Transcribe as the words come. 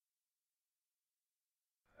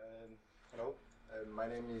My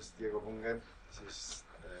name is Diego Bunge. This is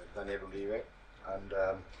Daniel Uribe, and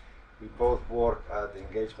we both work at the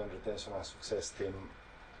Engagement, Retention and Success team.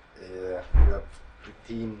 We are the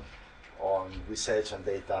team on research and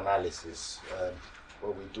data analysis.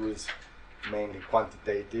 What we do is mainly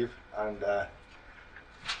quantitative, and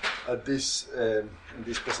in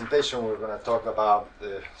this presentation we're going to talk about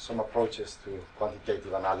some approaches to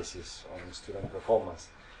quantitative analysis on student performance.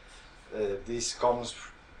 This comes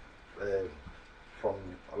from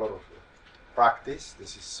a lot of practice.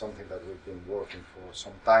 This is something that we've been working for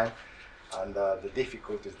some time, and the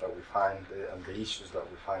difficulties that we find and the issues that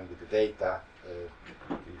we find with the data,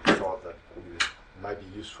 we thought that it might be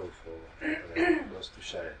useful for us to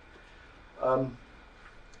share.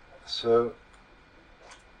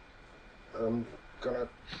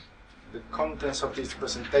 The contents of this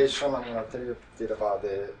presentation, I'm going to tell you a bit about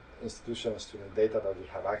the institutional student data that we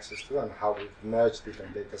have access to and how we've merged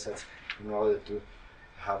different data sets in order to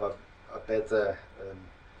have a better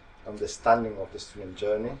understanding of the student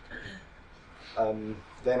journey. Then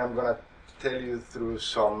I'm going to tell you through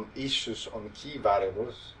some issues on key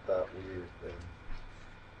variables that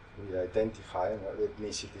we identify,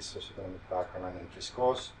 ethnicity, socioeconomic background, and entry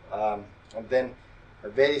scores. And then a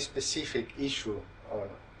very specific issue on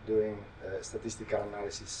doing statistical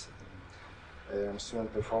analysis on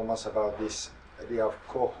student performance about this idea of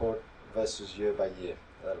cohort versus year by year.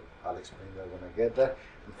 I'll explain that when I get there.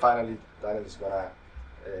 And finally, Daniel is going to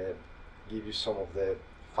give you some of the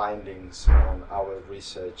findings on our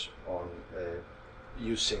research on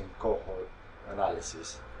using cohort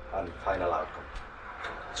analysis and final outcome.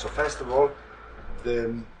 So first of all,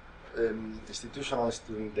 the institutional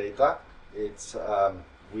student data, it's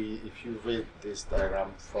if you read this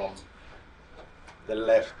diagram from the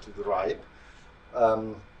left to the right,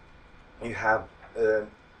 you have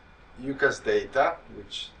UCAS data,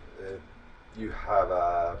 which you have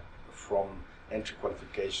from entry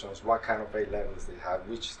qualifications, what kind of A levels they have,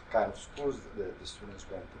 which kind of schools the students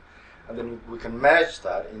went to, and then we can merge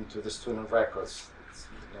that into the student records. It's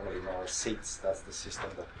normally known as SITS, that's the system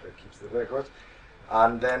that keeps the records.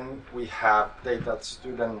 And then we have data at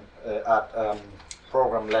student at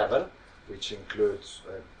program level, which includes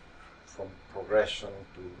from progression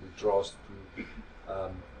to withdrawals to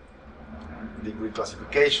degree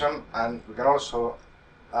classification, and we can also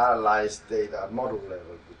analyze data at module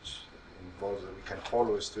level, which involves that we can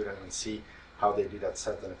follow a student and see how they did at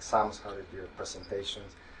certain exams, how they did at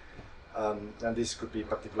presentations. And this could be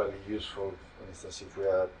particularly useful, for instance, if we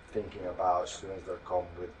are thinking about students that come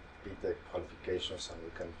with BTEC qualifications, and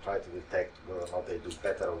we can try to detect whether or not they do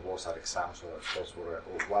better or worse at exams or coursework,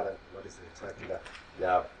 or what is exactly that they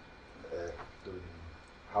are doing,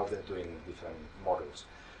 how they're doing in different modules.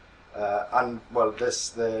 And well,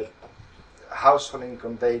 there's the household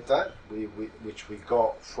income data, which we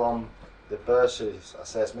got from the bursary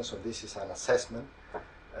assessment. So this is an assessment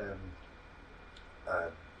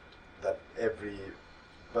that every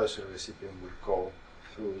bursary recipient will go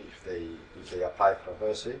through if they apply for a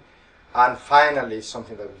bursary. And finally,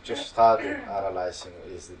 something that we just started analyzing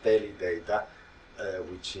is the daily data,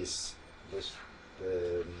 which is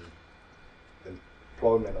the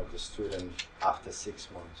employment of the student after 6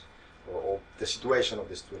 months, or the situation of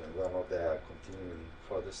the student, whether or not they are continuing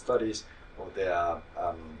further studies or they are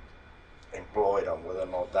employed, and whether or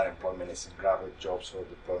not that employment is in graduate jobs or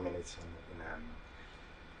deployment is in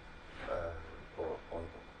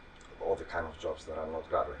all the kind of jobs that are not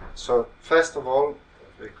graduate. So first of all,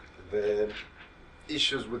 the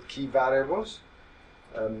issues with key variables.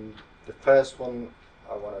 The first one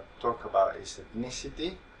I want to talk about is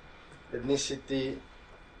ethnicity. Ethnicity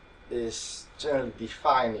is generally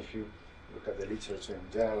defined, if you look at the literature in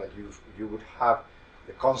general, you would have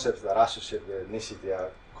the concepts that are associated with ethnicity are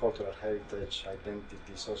cultural heritage,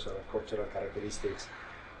 identity, social and cultural characteristics,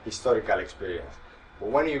 historical experience. But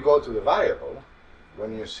when you go to the variable,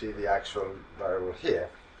 when you see the actual variable here,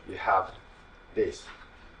 you have this,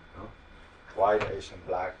 no? White, Asian,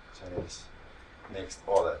 black, Chinese, mixed,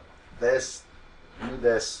 other. There's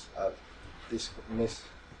this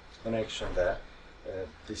misconnection there.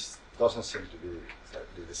 This doesn't seem to be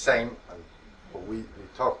exactly the same, but we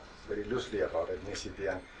talk very loosely about ethnicity,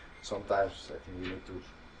 and sometimes I think we need to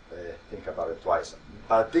think about it twice.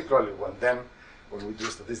 Particularly when we do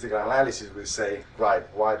statistical analysis, we say, right,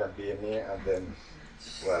 white and BME, and then,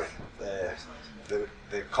 well,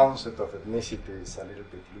 the concept of ethnicity is a little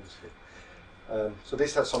bit loose here. So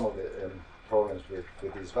these are some of the problems with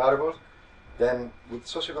these variables. Then with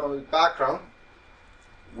socioeconomic background,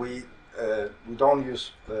 we don't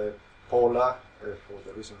use POLA for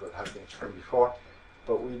the reasons that have been shown before,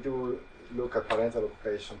 but we do look at parental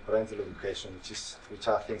occupation, parental education, which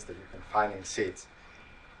are things that you can find in SEEDS.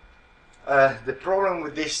 The problem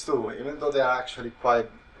with these two, even though they are actually quite,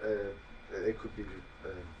 they could be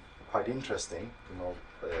quite interesting to know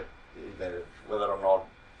either whether or not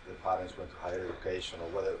the parents went to higher education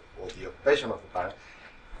or the occupation of the parents.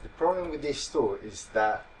 The problem with these two is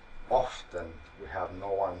that often we have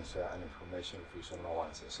no answer and information refusal, no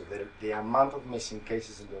answer. So the amount of missing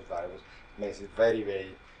cases in those variables makes it very,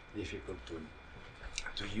 very difficult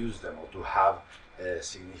to use them or to have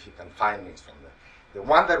significant findings from them. The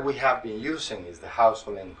one that we have been using is the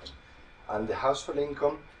household income. And the household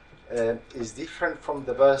income is different from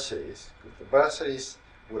the bursaries. The bursaries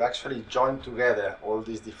would actually join together all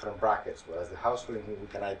these different brackets, whereas the household income, we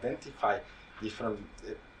can identify different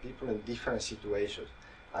people in different situations.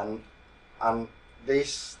 And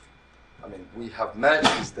this, I mean, we have merged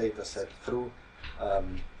this data set through a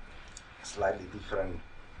slightly different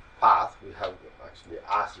path. We have actually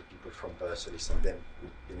asked the people from bursaries, and then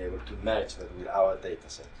we've been able to merge that with our data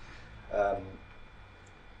set.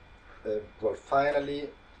 Well, finally,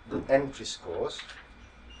 the entry scores.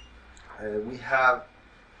 We have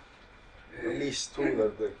at least two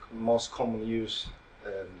of the most common used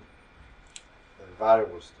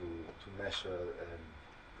variables to measure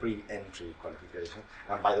pre-entry qualification.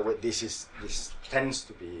 And by the way, this tends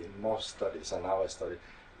to be in most studies, and our study,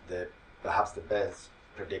 perhaps the best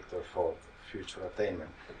predictor for future attainment.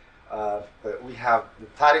 But we have the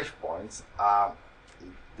tariff points.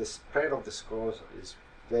 The spread of the scores is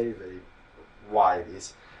very, very wide.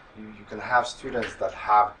 You can have students that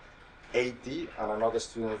have 80 and another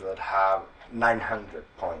student that have 900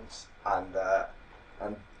 points, and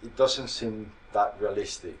it doesn't seem that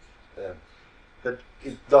realistic. But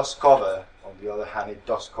it does cover, on the other hand, it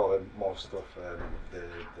does cover most of the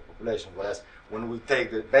population. Whereas when we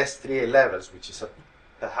take the best 3A levels, which is a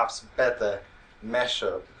perhaps better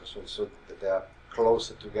measure, because also they are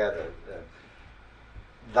closer together,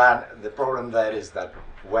 then the problem there is that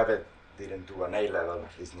whoever didn't do an A level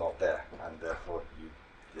is not there, and therefore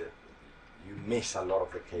you miss a lot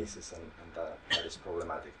of the cases, and that is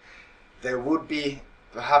problematic. There would be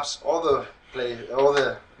perhaps other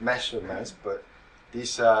measurements, but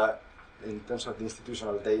these in terms of the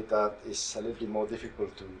institutional data is a little bit more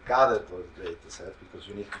difficult to gather those data sets, because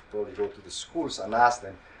you need to probably go to the schools and ask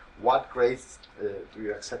them, what grades do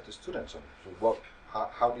you accept the students on? So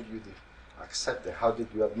how did you accept them? How did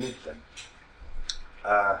you admit them?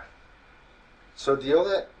 So the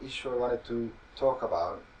other issue I wanted to talk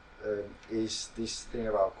about is this thing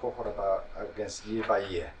about cohort against year by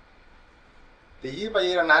year. The year by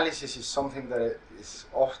year analysis is something that is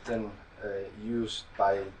often used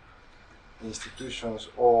by institutions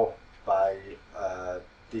or by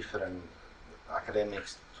different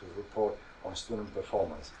academics to report on student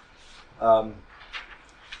performance.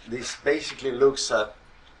 This basically looks at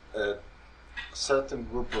a certain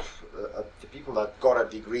group of the people that got a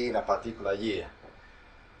degree in a particular year.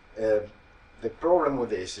 The problem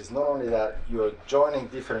with this is not only that you're joining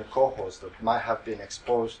different cohorts that might have been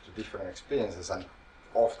exposed to different experiences and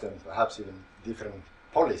often perhaps even different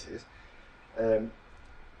policies,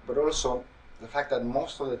 but also the fact that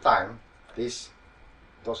most of the time this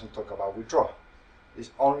doesn't talk about withdrawal.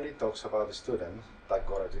 This only talks about the students that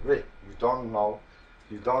got a degree. You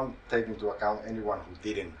don't take into account anyone who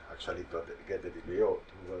didn't actually get the degree or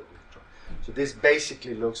who withdraw. So this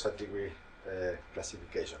basically looks at degree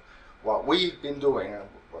classification. What we've been doing, and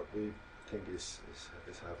what we think is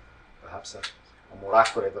perhaps a more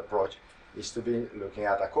accurate approach, is to be looking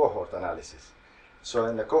at a cohort analysis. So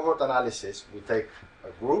in the cohort analysis, we take a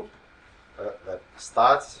group that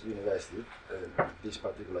starts university this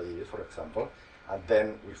particular year, for example, and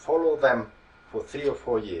then we follow them for 3 or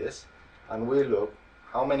 4 years, and we look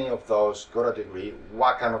how many of those got a degree,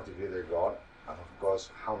 what kind of degree they got, and of course,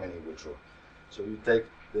 how many withdrew. So you take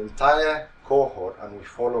the entire cohort and we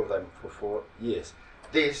follow them for 4 years.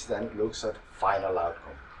 This then looks at final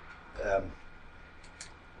outcome.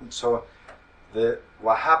 So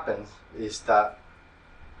what happens is that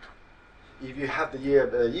if you have the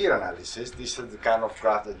year analysis, this is the kind of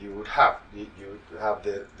graph that you would have. You have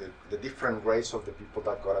the different grades of the people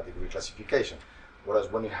that got a degree classification. Whereas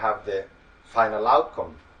when you have the final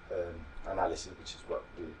outcome analysis, which is what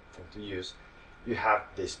we tend to use, you have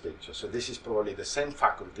this picture. So this is probably the same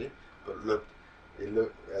faculty, but look,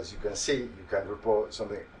 as you can see, you can report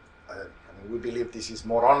something. I mean, we believe this is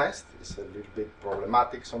more honest. It's a little bit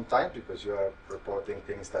problematic sometimes because you are reporting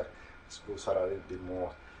things that schools are a little bit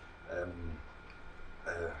more,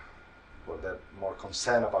 well, they're more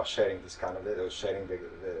concerned about sharing this kind of data, sharing the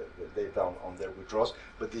data on their withdrawals.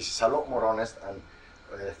 But this is a lot more honest, and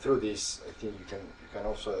through this, I think you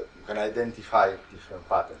can identify different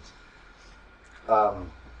patterns,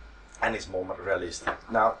 and it's more realistic.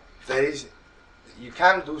 Now you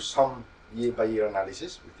can do some year-by-year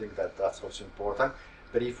analysis. We think that that's also important.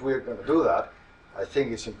 But if we're going to do that, I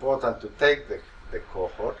think it's important to take the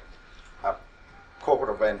cohort, a cohort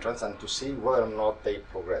of entrants, and to see whether or not they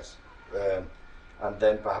progress. And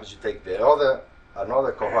then perhaps you take another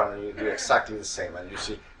cohort and you do exactly the same, and you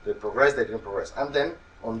see they progress, they didn't progress. And then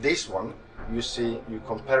on this one, you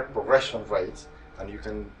compare progression rates, and you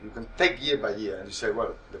can take year by year, and you say,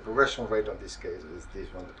 well, the progression rate on this case is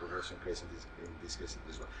this one, the progression case in this case is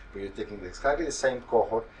this one. But you're taking exactly the same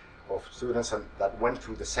cohort of students that went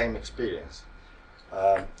through the same experience.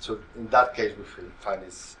 So in that case, we find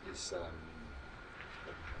is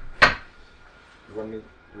you want to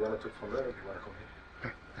talk from there, or do you want to come here?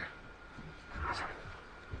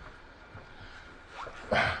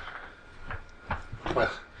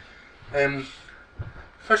 Well,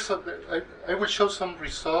 first of all, I will show some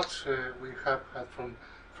results we have had from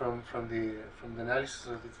the analysis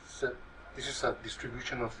of this is a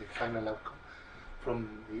distribution of the final outcome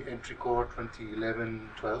from the entry cohort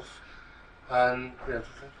 2011-12, and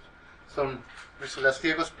some results. As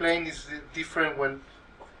Diego explained, this is different when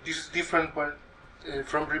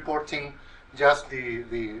from reporting just the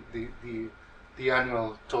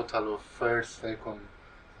annual total of first, second,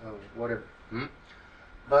 whatever.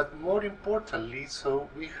 But more importantly, so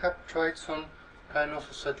we have tried some kind of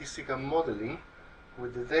statistical modeling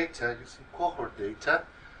with the data, using cohort data,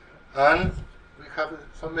 and we have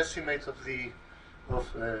some estimates of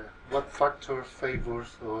what factor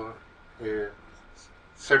favors or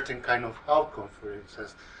certain kind of outcome. For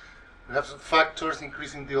instance, we have some factors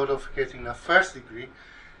increasing the odds of getting a first degree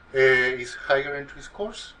is higher entry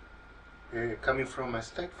scores, coming from a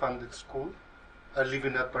state-funded school and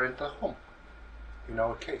living at parental home. In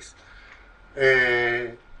our case,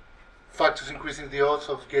 factors increasing the odds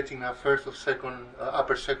of getting a first or second,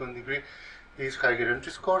 upper second degree is higher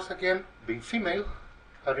entry scores, again, being female,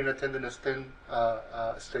 having attended a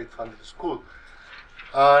state-funded school,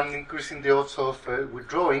 and increasing the odds of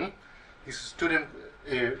withdrawing is a student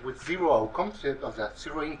with zero outcomes,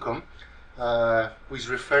 zero income, which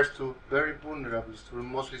refers to very vulnerable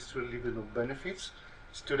students, mostly students living on benefits,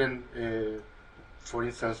 student, for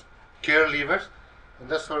instance, caregivers. And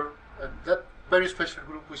that's that very special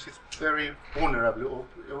group which is very vulnerable,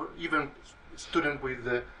 or even students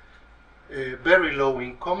with very low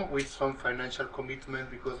income with some financial commitment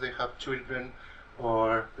because they have children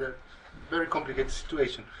or very complicated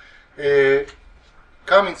situation.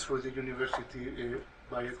 Coming through the university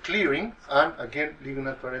by a clearing and again living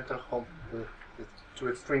at parental home, the two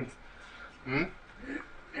extremes. And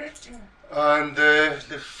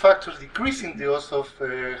the factors decreasing the odds of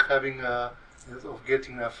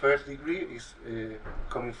getting a first degree is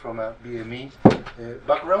coming from a BME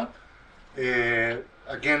background.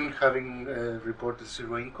 Again, having reported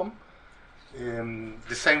zero income.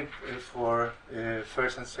 The same for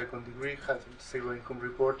first and second degree, having zero income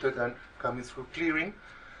reported and coming through clearing.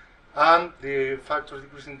 And the factor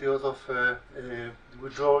decreasing the odds of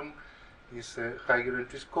withdrawing is higher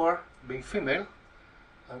entry score, being female,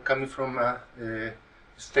 and coming from a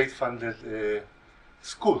state-funded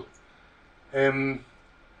school.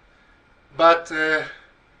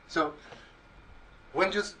 So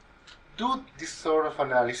when you do this sort of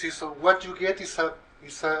analysis, so what you get is a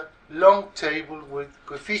long table with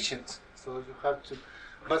coefficients. So you have to,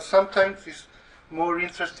 but sometimes it's more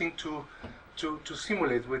interesting to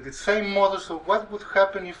simulate with the same model. So what would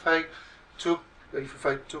happen if I took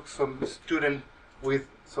some student with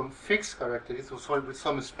some fixed characteristics, or with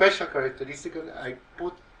some special characteristics, and I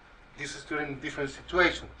put this student in different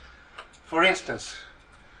situations. For instance,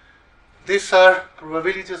 these are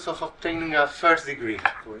probabilities of obtaining a first degree,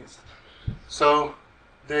 for instance. So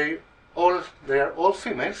they are all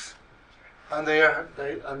females, and they are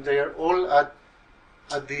all at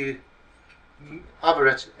the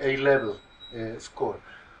average A level score.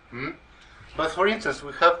 But for instance,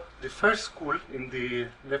 we have the first school in the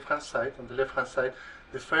left-hand side. On the left-hand side,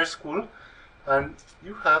 the first school, and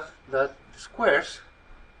you have that the squares,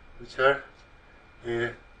 which are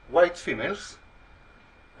white females,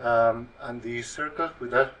 and the circles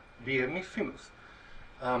with are BME females.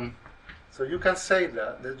 So you can say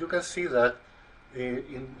that you can see that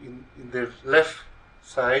in the left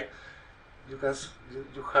side, you have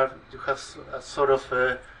a sort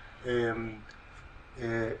of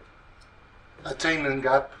attainment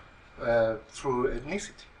gap through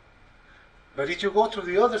ethnicity. But if you go to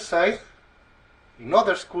the other side, in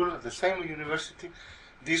other school at the same university,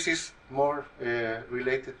 this is more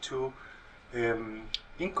related to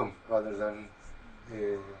income rather than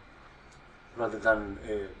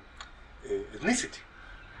ethnicity.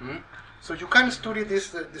 So you can study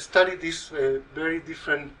these very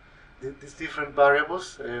different these different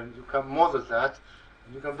variables, and you can model that.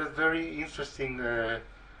 And you can get very interesting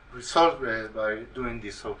results by doing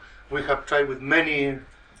this. So we have tried with many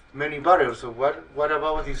variables. So what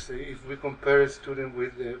about this if we compare a student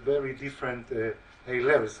with very different A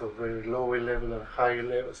levels, so very low A level and high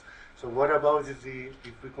levels? So what about if we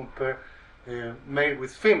compare male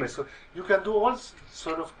with female? So you can do all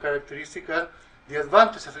sort of characteristics. The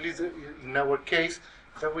advantage, at least in our case,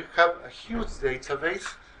 that we have a huge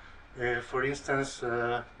database. For instance,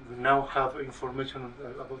 we now have information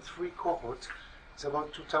about 3 cohorts. It's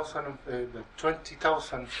about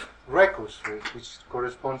 20,000 records, which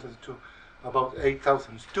corresponds to about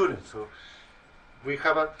 8,000 students. So we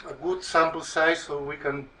have a good sample size, so we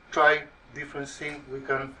can try different things. We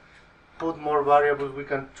can put more variables. We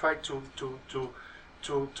can try to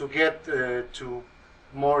get to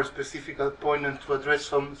more specific point and to address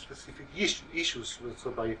some specific issues.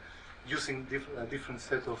 So by using a different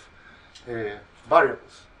set of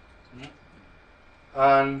variables.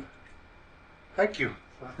 And thank you.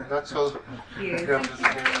 That's all. Thank you. Thank you very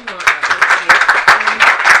much.